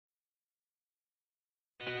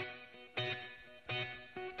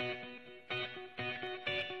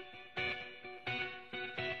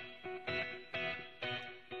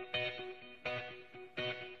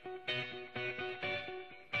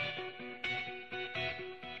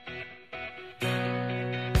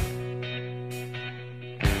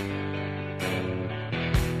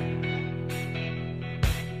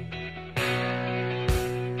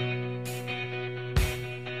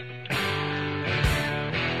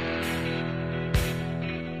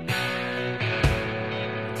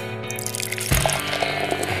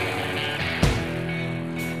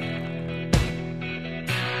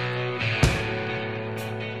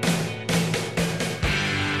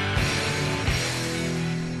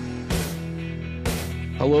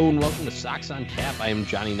Hello and welcome to Sox on Tap. I am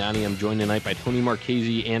Johnny Nani. I'm joined tonight by Tony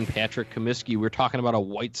Marchese and Patrick Comiskey. We're talking about a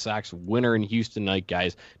White Sox winner in Houston tonight,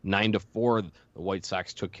 guys. 9-4. The White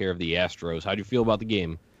Sox took care of the Astros. How do you feel about the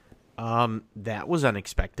game? That was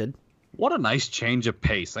unexpected. What a nice change of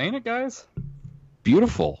pace, ain't it, guys?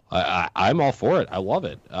 Beautiful. I'm all for it. I love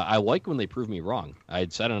it. I like when they prove me wrong. I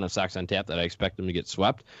had said on a Sox on Tap that I expect them to get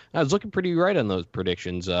swept. I was looking pretty right on those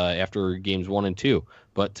predictions after games 1 and 2.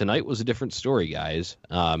 But tonight was a different story, guys.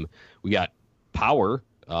 We got power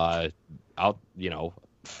out,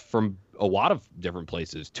 from a lot of different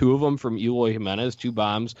places. 2 of them from Eloy Jimenez, 2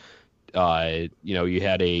 bombs. You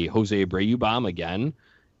had a Jose Abreu bomb again,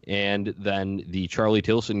 and then the Charlie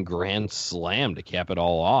Tilson grand slam to cap it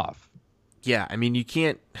all off. Yeah, I mean, you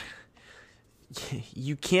can't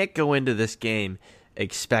go into this game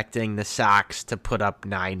expecting the Sox to put up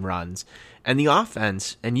 9 runs. And the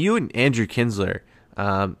offense, and you and Andrew Kinsler,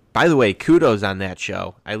 by the way, kudos on that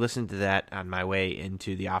show. I listened to that on my way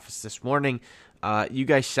into the office this morning. You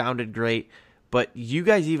guys sounded great, but you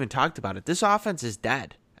guys even talked about it. This offense is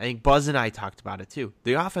dead. I think Buzz and I talked about it too.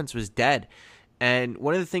 The offense was dead. And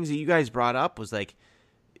one of the things that you guys brought up was like,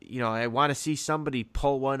 I want to see somebody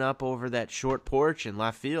pull one up over that short porch in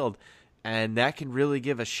left field, and that can really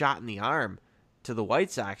give a shot in the arm to the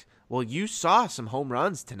White Sox. Well, you saw some home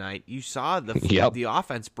runs tonight. You saw the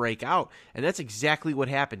offense break out, and that's exactly what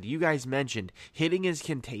happened. You guys mentioned hitting is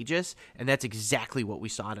contagious, and that's exactly what we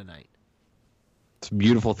saw tonight. It's a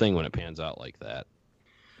beautiful thing when it pans out like that.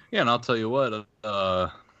 Yeah, and I'll tell you what,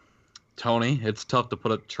 Tony, it's tough to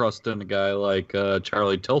put a trust in a guy like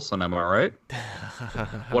Charlie Tilson, am I right?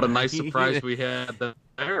 What a nice surprise we had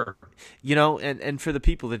there. And for the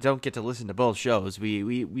people that don't get to listen to both shows,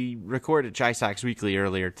 we recorded Chi Sox Weekly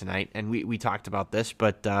earlier tonight, and we talked about this,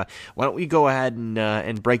 but why don't we go ahead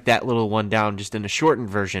and break that little one down just in a shortened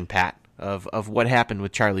version, Pat, of what happened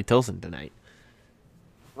with Charlie Tilson tonight.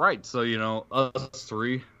 Right, so, us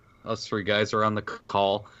three guys are on the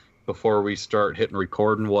call before we start hitting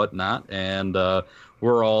record and whatnot, and we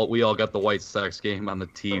all got the White Sox game on the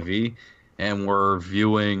TV, and we're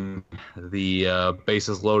viewing the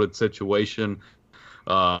bases loaded situation.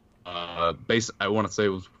 I want to say it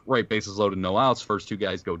was right, bases loaded, no outs. First 2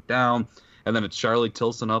 guys go down, and then it's Charlie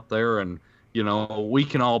Tilson up there, and we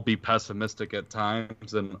can all be pessimistic at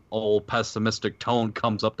times, and old pessimistic Tone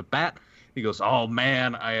comes up to bat. He goes, "Oh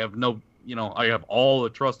man, I have all the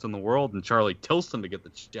trust in the world in Charlie Tilson to get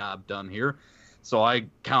the job done here." So I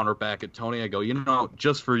counter back at Tony. I go,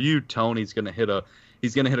 just for you, Tony, he's gonna hit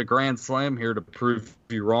a grand slam here to prove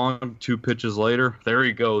you wrong. 2 pitches later, there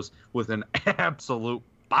he goes with an absolute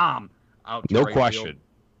bomb out. No question. Field.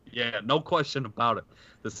 Yeah, no question about it.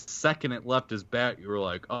 The second it left his bat, you were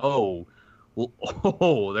like, oh,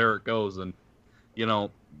 there it goes. And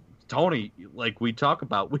Tony, like we talked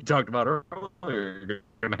about earlier, you're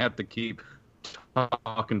going to have to keep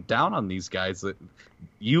talking down on these guys. That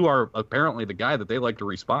you are apparently the guy that they like to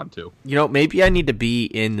respond to. Maybe I need to be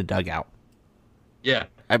in the dugout. Yeah.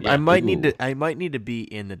 I might need to be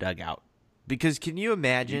in the dugout, because can you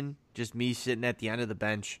imagine just me sitting at the end of the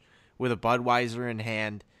bench with a Budweiser in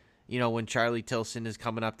hand, when Charlie Tilson is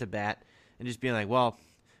coming up to bat, and just being like, well,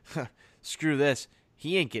 screw this.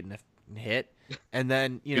 He ain't getting a hit. And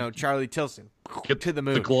then, Charlie Tilson get to the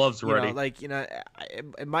moon. The gloves ready.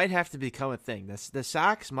 It might have to become a thing. The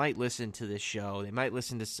Sox might listen to this show. They might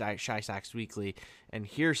listen to Chi Sox Weekly and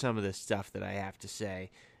hear some of the stuff that I have to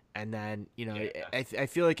say. And then, I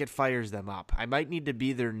feel like it fires them up. I might need to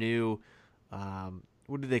be their new,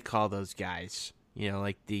 what do they call those guys?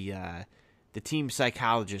 Like the team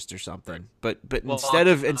psychologist or something. But instead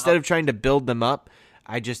of trying to build them up,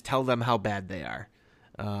 I just tell them how bad they are.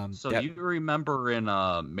 You remember in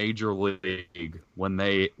Major League when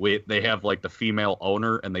they have like the female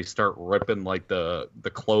owner and they start ripping like the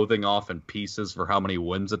clothing off in pieces for how many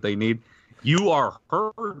wins that they need? You are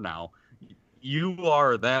her now. You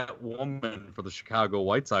are that woman for the Chicago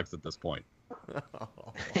White Sox at this point.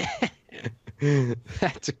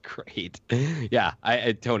 That's great. Yeah,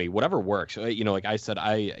 Tony, whatever works. Like I said,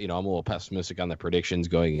 I'm a little pessimistic on the predictions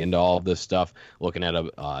going into all of this stuff, looking at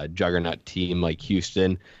a juggernaut team like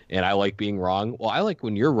Houston, and I like being wrong. Well, I like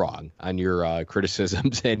when you're wrong on your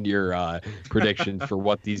criticisms and your predictions for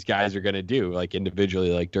what these guys are going to do, like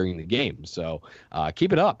individually, like during the game. So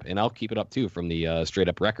keep it up, and I'll keep it up too from the straight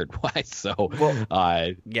up record wise. So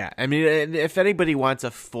yeah, I mean, if anybody wants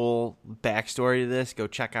a full backstory to this, go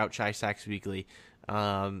check out Shy Sox Weekly.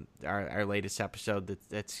 Our latest episode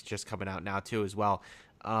that's just coming out now too as well.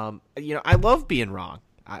 I love being wrong.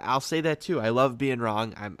 I'll say that too. I love being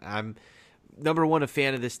wrong. I'm number one, a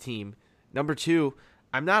fan of this team. Number two,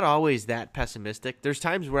 I'm not always that pessimistic. There's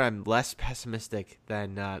times where I'm less pessimistic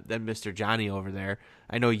than Mr. Johnny over there.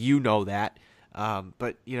 I know you know that.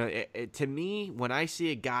 But to me, when I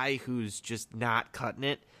see a guy who's just not cutting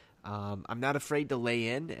it, I'm not afraid to lay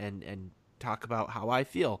in and talk about how I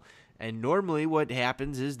feel. And normally what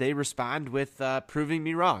happens is they respond with proving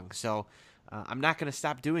me wrong. So I'm not going to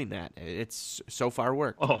stop doing that. It's so far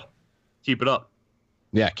worked. Oh, keep it up.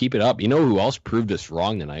 Yeah, keep it up. You know who else proved us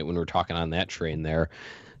wrong tonight when we were talking on that train there?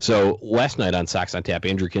 So last night on Sox on Tap,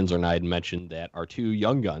 Andrew Kinsler and I had mentioned that our two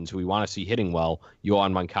young guns who we want to see hitting well,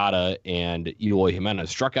 Yoan Moncada and Eloy Jimenez,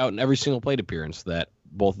 struck out in every single plate appearance that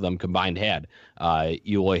both of them combined had.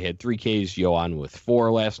 Eloy had 3 Ks, Yoan with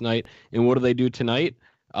 4 last night. And what do they do tonight?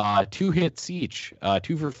 2 hits each,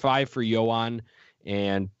 2 for 5 for Yoan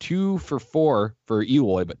and 2 for 4 for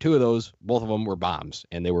Eloy, but 2 of those, both of them were bombs,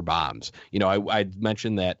 and they were bombs. I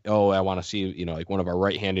mentioned that, I want to see, like one of our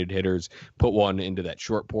right-handed hitters put one into that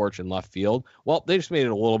short porch in left field. Well, they just made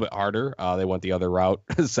it a little bit harder. They went the other route,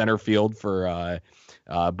 center field for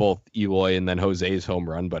both Eloy and then Jose's home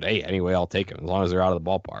run. But hey, anyway, I'll take them as long as they're out of the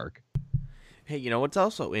ballpark. Hey, what's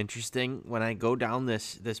also interesting when I go down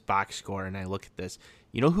this box score and I look at this,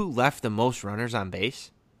 you know who left the most runners on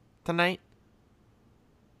base tonight?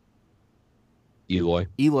 Eloy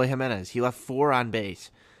Jimenez. He left 4 on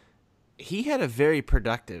base. He had a very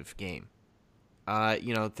productive game.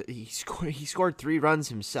 He scored 3 runs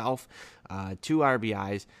himself, 2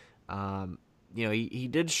 RBIs. He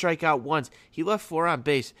did strike out once. He left 4 on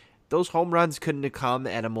base. Those home runs couldn't have come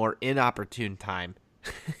at a more inopportune time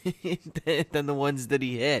than the ones that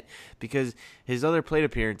he hit, because his other plate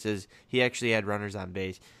appearances, he actually had runners on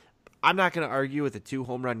base. I'm not going to argue with a 2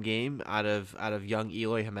 home run game out of young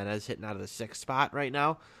Eloy Jimenez hitting out of the 6th spot right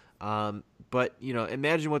now. But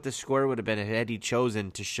imagine what the score would have been had he chosen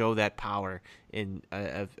to show that power in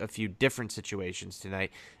a few different situations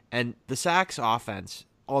tonight. And the Sox offense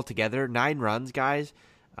altogether, 9 runs, guys.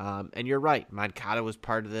 And you're right, Moncada was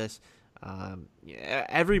part of this.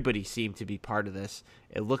 Everybody seemed to be part of this.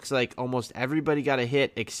 It looks like almost everybody got a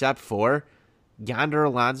hit except for Yonder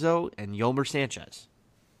Alonso and Yolmer Sanchez.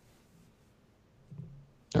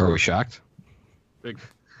 Are we shocked? Big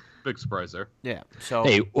surprise there. Yeah. So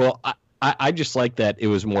hey, well, I just like that it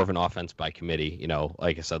was more of an offense by committee.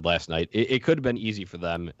 Like I said last night, it could have been easy for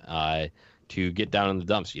them to get down in the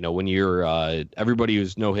dumps. When you're everybody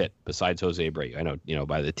who's no hit besides Jose Abreu. I know,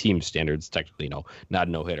 by the team standards, technically, not a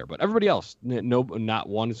no hitter, but everybody else, not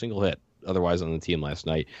one single hit otherwise on the team last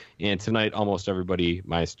night. And tonight, almost everybody,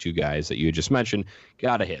 minus 2 guys that you just mentioned,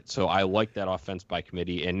 got a hit. So I like that offense by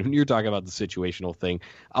committee. And when you're talking about the situational thing,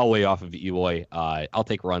 I'll lay off of Eloy. I'll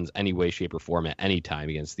take runs any way, shape, or form at any time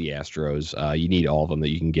against the Astros. You need all of them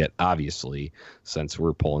that you can get, obviously, since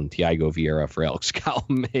we're pulling Thiago Vieira for Alex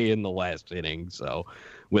Colome in the last inning. So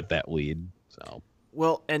with that lead. So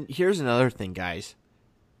well, and here's another thing, guys.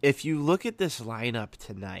 If you look at this lineup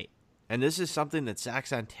tonight, and this is something that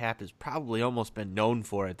Sox on Tap has probably almost been known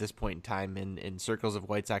for at this point in time in circles of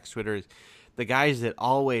White Sox Twitter, is the guys that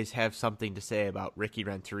always have something to say about Ricky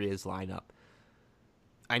Renteria's lineup.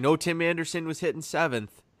 I know Tim Anderson was hitting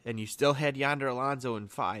 7th, and you still had Yonder Alonso in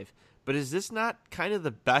 5, but is this not kind of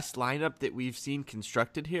the best lineup that we've seen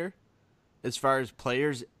constructed here as far as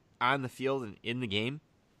players on the field and in the game?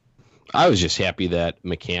 I was just happy that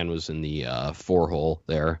McCann was in the 4-hole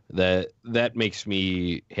there. That makes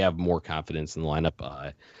me have more confidence in the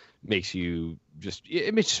lineup. It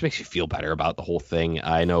just makes you feel better about the whole thing.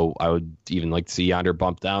 I know I would even like to see Yonder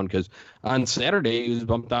bumped down, because on Saturday he was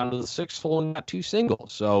bumped down to the 6th hole and got 2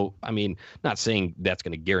 singles. So I mean, not saying that's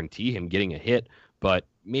going to guarantee him getting a hit, but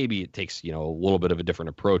maybe it takes a little bit of a different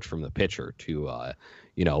approach from the pitcher to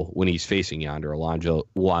when he's facing Yonder Alonso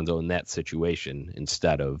in that situation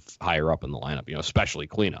instead of higher up in the lineup, especially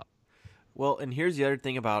cleanup. Well, and here's the other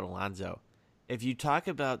thing about Alonso. If you talk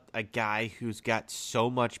about a guy who's got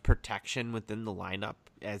so much protection within the lineup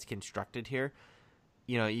as constructed here,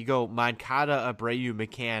 you go Moncada, Abreu,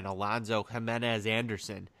 McCann, Alonso, Jimenez,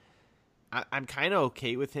 Anderson. I'm kind of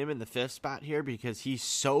okay with him in the 5th spot here because he's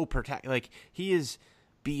so he is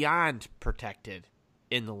beyond protected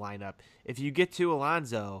in the lineup. If you get to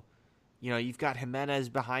Alonso, you've got Jimenez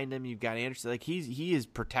behind him, you've got Anderson. He is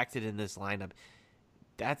protected in this lineup.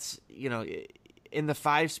 That's in the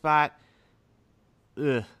 5 spot.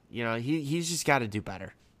 He's just got to do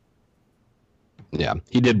better. Yeah,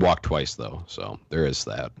 he did walk twice though, so there is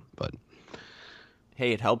that. But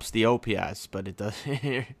hey, it helps the OPS, but it does,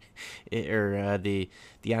 or the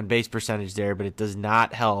on base percentage there, but it does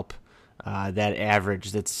not help that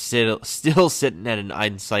average that's still sitting at an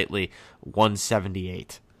unsightly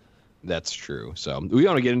 178. That's true. So we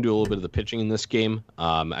want to get into a little bit of the pitching in this game.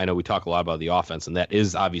 I know we talk a lot about the offense, and that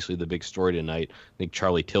is obviously the big story tonight. I think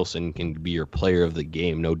Charlie Tilson can be your player of the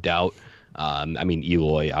game, no doubt.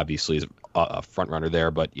 Eloy obviously is a front runner there,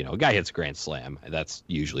 but a guy hits a grand slam. That's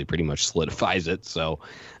usually pretty much solidifies it. So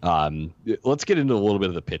let's get into a little bit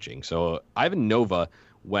of the pitching. So Ivan Nova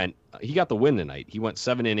he got the win tonight. He went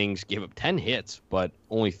 7 innings, gave up 10 hits, but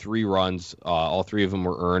only 3 runs. All 3 of them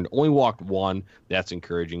were earned. Only walked 1. That's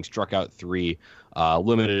encouraging. Struck out 3.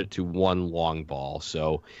 Limited it to 1 long ball.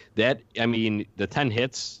 So the 10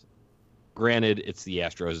 hits. Granted, it's the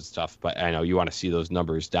Astros and stuff, but I know you want to see those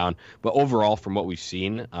numbers down. But overall, from what we've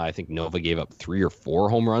seen, I think Nova gave up 3 or 4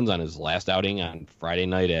 home runs on his last outing on Friday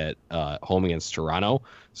night at home against Toronto.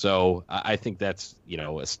 So I think that's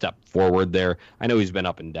a step forward there. I know he's been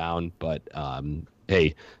up and down, but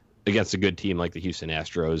hey, against a good team like the Houston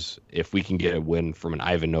Astros, if we can get a win from an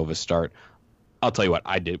Ivan Nova start, I'll tell you what,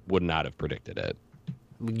 would not have predicted it.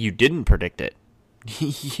 You didn't predict it.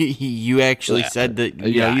 You actually said that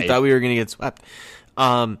you thought we were going to get swept.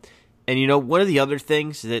 And one of the other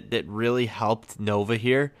things that really helped Nova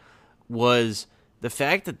here was the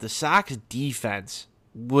fact that the Sox defense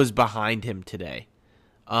was behind him today.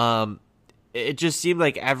 It just seemed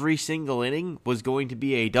like every single inning was going to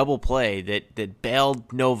be a double play that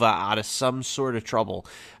bailed Nova out of some sort of trouble.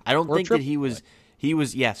 I don't think that he was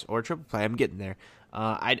yes, or triple play. I'm getting there.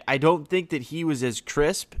 I don't think that he was as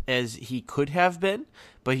crisp as he could have been,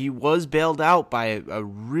 but he was bailed out by a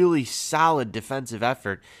really solid defensive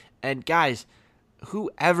effort. And guys,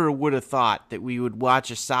 whoever would have thought that we would watch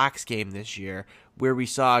a Sox game this year where we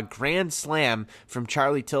saw a grand slam from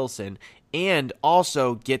Charlie Tilson and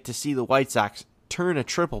also get to see the White Sox turn a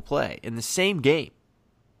triple play in the same game?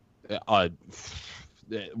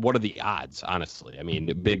 What are the odds, honestly? I mean,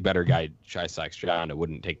 a big, better guy, Chi Sox John,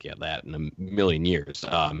 wouldn't take that in a million years.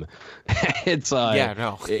 It's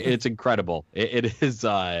it's incredible. It is.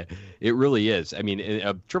 It really is. I mean,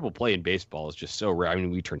 a triple play in baseball is just so rare. I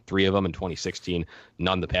mean, we turned 3 of them in 2016,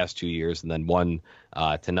 none the past 2 years, and then 1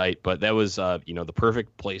 tonight. But that was the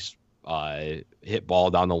perfect place. Hit ball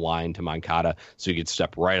down the line to Moncada, so you could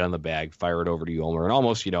step right on the bag, fire it over to Yolmer, and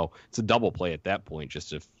almost it's a double play at that point.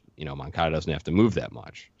 Just if Moncada doesn't have to move that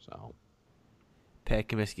much. So Pat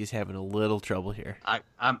Comiskey's having a little trouble here.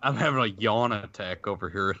 I'm having a yawn attack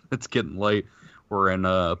over here. It's getting late. We're in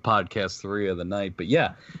podcast 3 of the night, but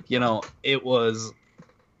yeah, it was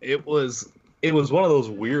one of those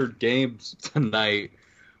weird games tonight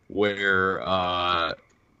where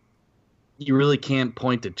you really can't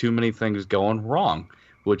point to too many things going wrong,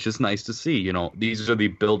 which is nice to see. These are the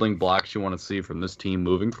building blocks you want to see from this team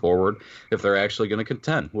moving forward if they're actually going to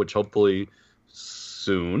contend, which hopefully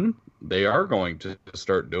soon they are going to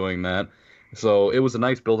start doing that. So it was a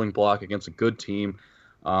nice building block against a good team.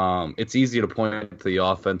 It's easy to point to the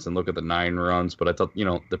offense and look at the 9 runs, but I thought,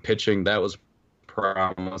 the pitching, that was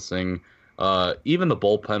promising. Even the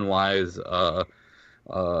bullpen-wise,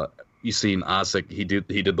 you seen Osik, he did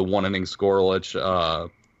the 1-inning scoreless.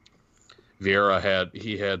 Vieira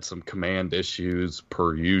had some command issues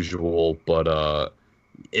per usual, but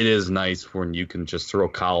it is nice when you can just throw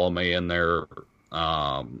Colomé in there,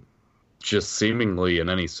 just seemingly in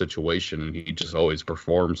any situation, and he just always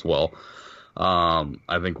performs well.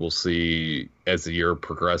 I think we'll see as the year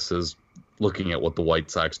progresses, looking at what the White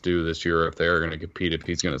Sox do this year, if they're going to compete, if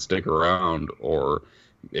he's going to stick around, or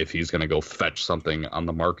if he's going to go fetch something on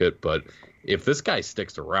the market. But if this guy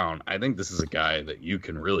sticks around, I think this is a guy that you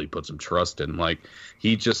can really put some trust in. Like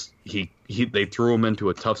they threw him into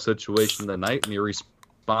a tough situation tonight, and he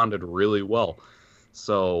responded really well.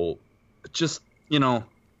 So just,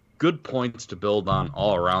 good points to build on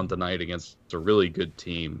all around tonight against a really good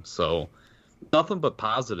team. So nothing but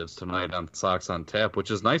positives tonight on Sox on Tap,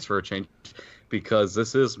 which is nice for a change, because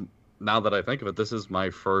this is, now that I think of it, this is my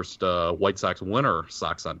first White Sox winner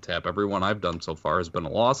Sox on Tap. Everyone I've done so far has been a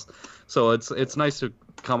loss. So it's nice to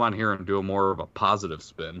come on here and do a more of a positive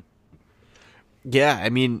spin. Yeah, I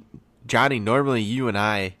mean, Johnny, normally you and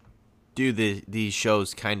I do these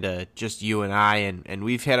shows kind of just you and I, and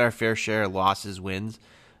we've had our fair share of losses, wins.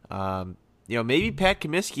 Maybe Pat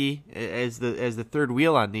Comiskey as the third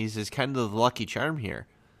wheel on these is kind of the lucky charm here.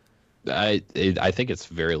 I think it's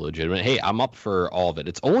very legitimate. Hey, I'm up for all of it.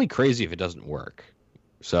 It's only crazy if it doesn't work.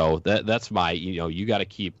 So that's my, you got to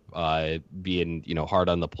keep being, hard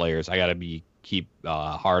on the players. I got to keep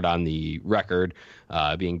hard on the record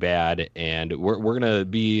being bad, and we're gonna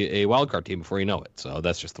be a wild card team before you know it. So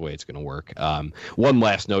that's just the way it's gonna work. One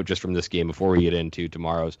last note just from this game before we get into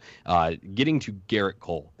tomorrow's, getting to Garrett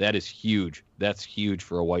Cole. That is huge. That's huge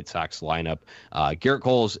for a White Sox lineup. Garrett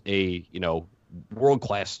Cole's a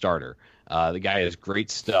world-class starter. The guy has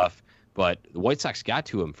great stuff. But the White Sox got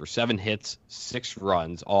to him for 7 hits, 6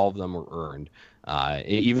 runs. All of them were earned.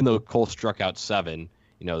 Even though Cole struck out 7,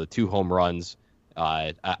 the 2 home runs,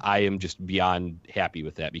 I am just beyond happy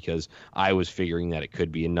with that because I was figuring that it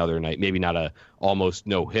could be another night, maybe not a almost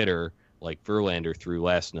no-hitter like Verlander threw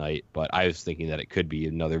last night, but I was thinking that it could be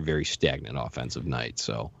another very stagnant offensive night.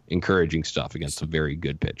 So encouraging stuff against a very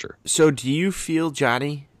good pitcher. So do you feel,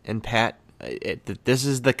 Johnny and Pat, that this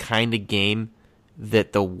is the kind of game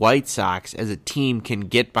that the White Sox as a team can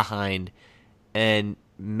get behind and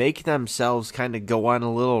make themselves kind of go on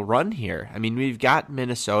a little run here? I mean, we've got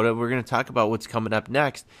Minnesota. We're going to talk about what's coming up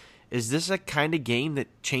next. Is this a kind of game that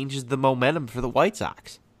changes the momentum for the White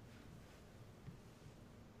Sox?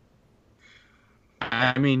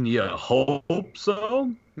 I mean, you hope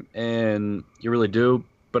so, and you really do.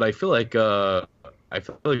 But I feel like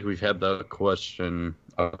we've had the question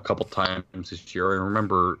a couple times this year. I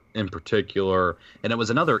remember in particular, and it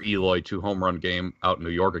was another Eloy 2 home run game out in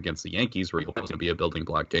New York against the Yankees where it was going to be a building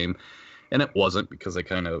block game, and it wasn't because they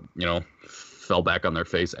kind of fell back on their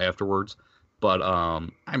face afterwards. But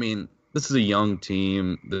I mean, this is a young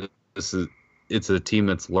team. It's a team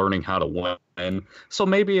that's learning how to win. So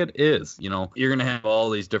maybe it is. You're going to have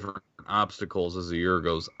all these different obstacles as the year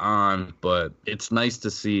goes on, but it's nice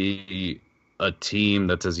to see a team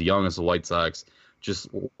that's as young as the White Sox just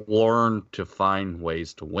learn to find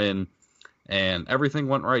ways to win. And everything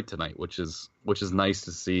went right tonight, which is nice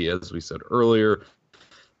to see, as we said earlier.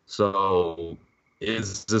 So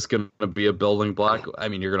is this going to be a building block? I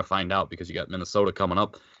mean, you're going to find out because you got Minnesota coming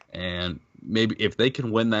up, and maybe if they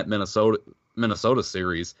can win that Minnesota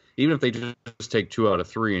series, even if they just take 2 out of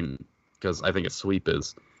 3, and because I think a sweep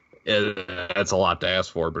that's a lot to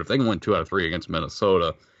ask for, but if they can win 2 out of 3 against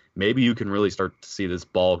Minnesota, maybe you can really start to see this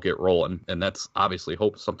ball get rolling, and that's obviously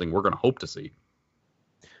something we're going to hope to see.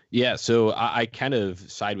 Yeah, so I kind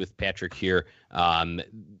of side with Patrick here.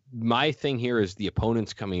 My thing here is the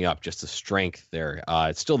opponents coming up, just the strength there.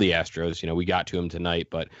 It's still the Astros. We got to them tonight,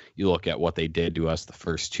 but you look at what they did to us the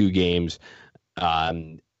first 2 games.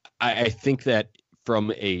 I think that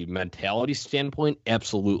from a mentality standpoint,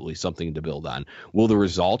 absolutely something to build on. Will the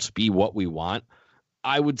results be what we want?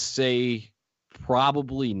 I would say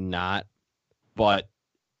probably not, but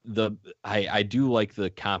I do like the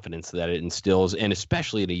confidence that it instills, and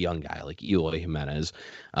especially in a young guy like Eloy Jimenez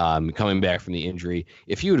coming back from the injury.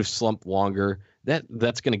 If you would have slumped longer,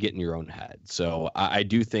 that's going to get in your own head. So I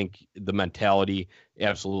do think the mentality,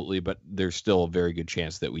 absolutely, but there's still a very good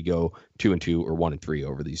chance that we go 2-2 or 1-3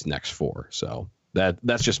 over these next 4. So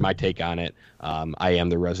that's just my take on it. I am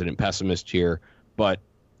the resident pessimist here, but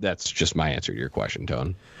that's just my answer to your question,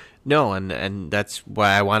 Tone. No, and that's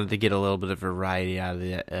why I wanted to get a little bit of variety out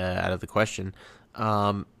of the question.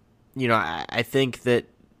 I think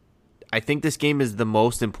this game is the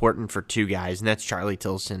most important for 2 guys, and that's Charlie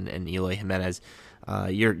Tilson and Eloy Jimenez.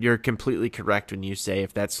 You're completely correct when you say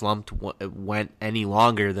if that slump went any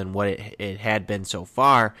longer than what it had been so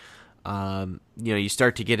far, you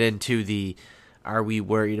start to get into the "are we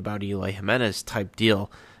worried about Eloy Jimenez" type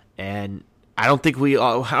deal, and I don't think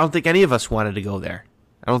any of us wanted to go there.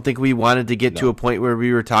 I don't think we wanted to get to a point where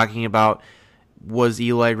we were talking about, was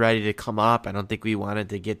Eloy ready to come up? I don't think we wanted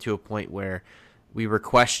to get to a point where we were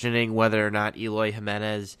questioning whether or not Eloy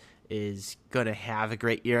Jimenez is going to have a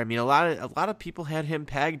great year. I mean, a lot of people had him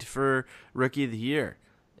pegged for Rookie of the Year,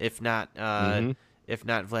 if not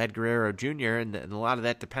Vlad Guerrero Jr., and a lot of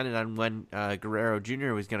that depended on when Guerrero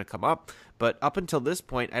Jr. was going to come up. But up until this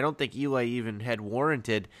point, I don't think Eloy even had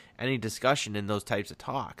warranted any discussion in those types of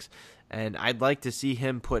talks. And I'd like to see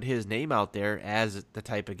him put his name out there as the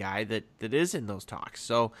type of guy that is in those talks.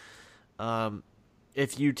 So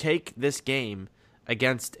if you take this game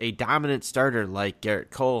against a dominant starter like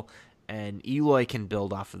Garrett Cole, and Eloy can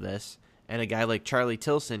build off of this, and a guy like Charlie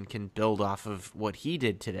Tilson can build off of what he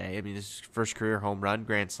did today. I mean, his first career home run,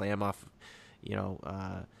 grand slam off,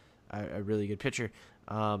 a really good pitcher.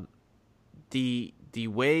 the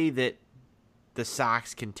way that the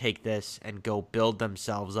Sox can take this and go build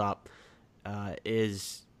themselves up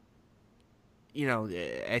is,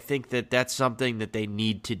 I think that's something that they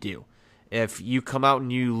need to do. If you come out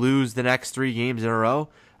and you lose the next 3 games in a row,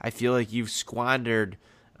 I feel like you've squandered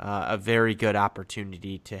a very good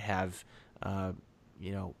opportunity to have, a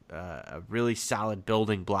really solid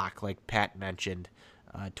building block, like Pat mentioned,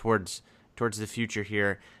 towards the future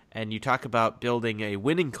here. And you talk about building a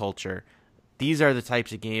winning culture. These are the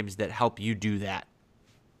types of games that help you do that.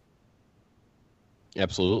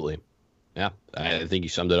 Absolutely. Yeah, I think you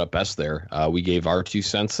summed it up best there. We gave our 2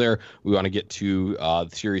 cents there. We want to get to the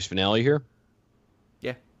series finale here.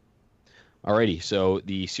 Yeah. Alrighty, so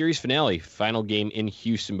the series finale, final game in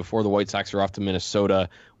Houston before the White Sox are off to Minnesota,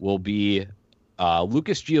 will be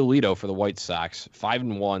Lucas Giolito for the White Sox,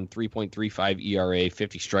 5-1, 3.35 ERA,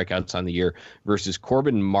 50 strikeouts on the year, versus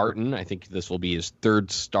Corbin Martin. I think this will be his 3rd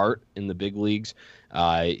start in the big leagues.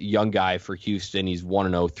 Young guy for Houston. He's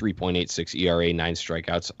 1-0, 3.86 ERA, 9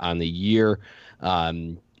 strikeouts on the year.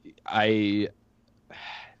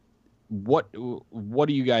 What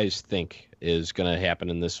do you guys think is going to happen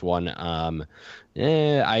in this one?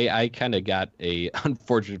 I kind of got a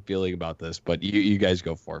unfortunate feeling about this, but you guys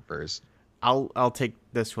go for it first. I'll take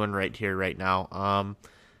this one right here, right now.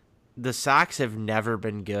 The Sox have never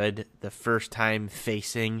been good the first time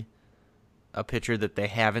facing a pitcher that they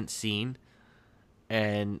haven't seen,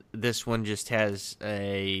 and this one just has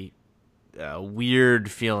a weird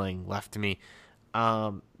feeling left to me.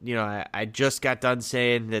 I just got done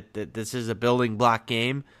saying that this is a building block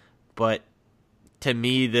game, but to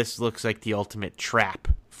me, this looks like the ultimate trap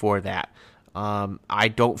for that. I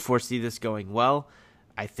don't foresee this going well.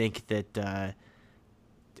 I think that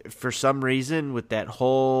for some reason, with that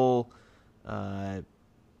whole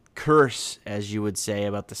curse, as you would say,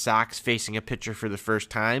 about the Sox facing a pitcher for the first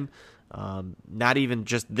time, not even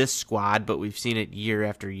just this squad, but we've seen it year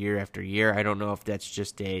after year after year. I don't know if that's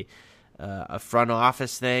just a front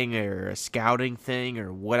office thing or a scouting thing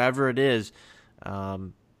or whatever it is.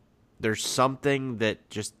 There's something that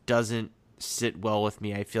just doesn't sit well with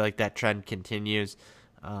me. I feel like that trend continues.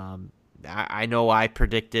 I know I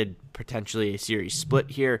predicted potentially a series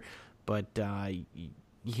split here, but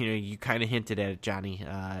you kind of hinted at it, Johnny.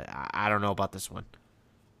 I don't know about this one.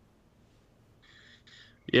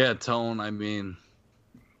 Yeah, Tone, I mean,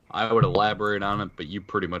 I would elaborate on it, but you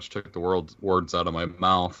pretty much took the words out of my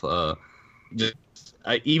mouth. I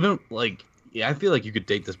feel like you could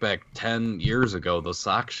date this back 10 years ago. The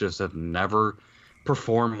Sox just have never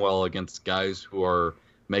performed well against guys who are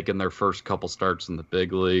making their first couple starts in the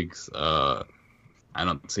big leagues. I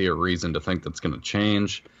don't see a reason to think that's going to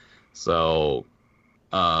change. So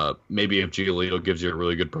maybe if Giolito gives you a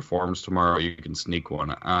really good performance tomorrow, you can sneak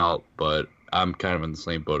one out. But I'm kind of in the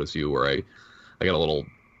same boat as you, where I got a little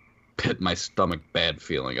pit in my stomach bad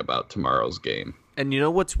feeling about tomorrow's game. And you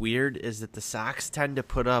know what's weird is that the Sox tend to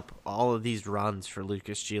put up all of these runs for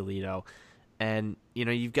Lucas Giolito. And,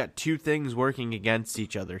 you've got 2 things working against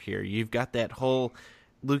each other here. You've got that whole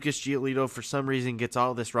Lucas Giolito, for some reason, gets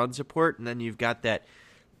all this run support. And then you've got that,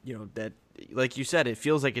 that, like you said, it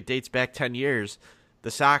feels like it dates back 10 years.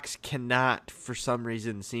 The Sox cannot, for some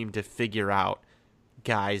reason, seem to figure out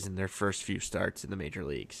guys in their first few starts in the major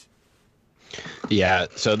leagues. Yeah,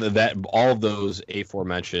 so that all of those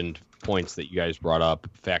aforementioned points that you guys brought up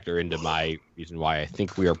factor into my reason why I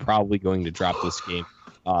think we are probably going to drop this game.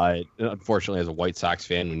 Unfortunately, as a White Sox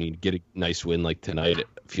fan, when you get a nice win like tonight, it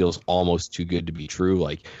feels almost too good to be true.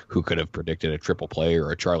 Like, who could have predicted a triple play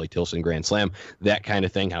or a Charlie Tilson grand slam? That kind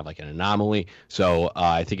of thing, kind of like an anomaly. So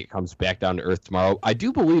I think it comes back down to earth tomorrow. I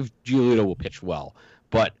do believe Giolito will pitch well,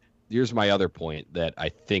 but here's my other point that I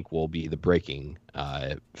think will be the breaking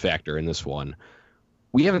factor in this one.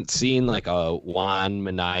 We haven't seen like a Juan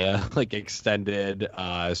Minaya extended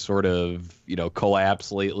sort of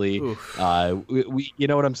collapse lately. We you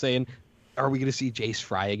know what I'm saying? Are we going to see Jace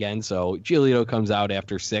Fry again? So Giolito comes out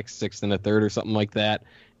after sixth and a third or something like that,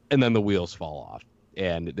 and then the wheels fall off.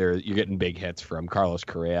 And you're getting big hits from Carlos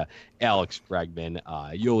Correa, Alex Bregman,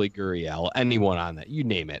 Yuli Gurriel, anyone on that, you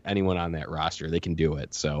name it, anyone on that roster, they can do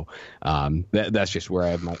it. So that's just where I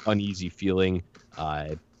have my uneasy feeling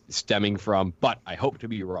stemming from. But I hope to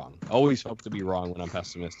be wrong. Always hope to be wrong when I'm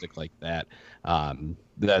pessimistic like that.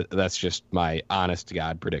 That's just my honest to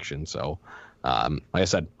God prediction. So like I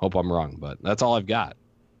said, hope I'm wrong, but that's all I've got.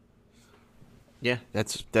 Yeah,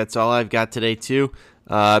 that's all I've got today too.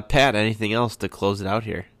 Pat, anything else to close it out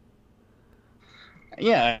here?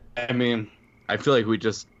 Yeah, I mean, I feel like we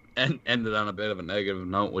just ended on a bit of a negative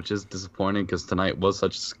note, which is disappointing because tonight was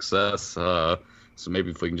such a success. So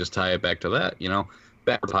maybe if we can just tie it back to that,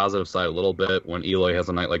 back to the positive side a little bit. When Eloy has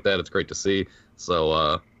a night like that, it's great to see.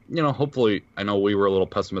 So, hopefully, I know we were a little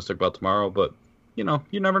pessimistic about tomorrow, but, you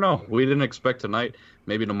never know. We didn't expect tonight.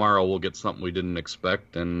 Maybe tomorrow we'll get something we didn't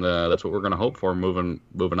expect, and that's what we're going to hope for moving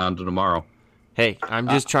on to tomorrow. Hey, I'm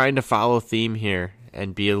just trying to follow theme here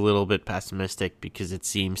and be a little bit pessimistic because it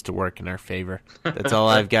seems to work in our favor. That's all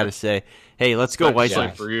I've got to say. Hey, let's go White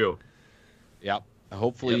Sox. For you. Yep.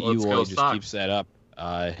 Hopefully Eloy just keeps that up.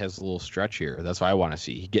 Has a little stretch here. That's what I want to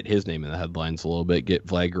see. Get his name in the headlines a little bit. Get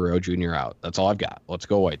Vlad Guerrero Jr. out. That's all I've got. Let's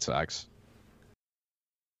go White Sox.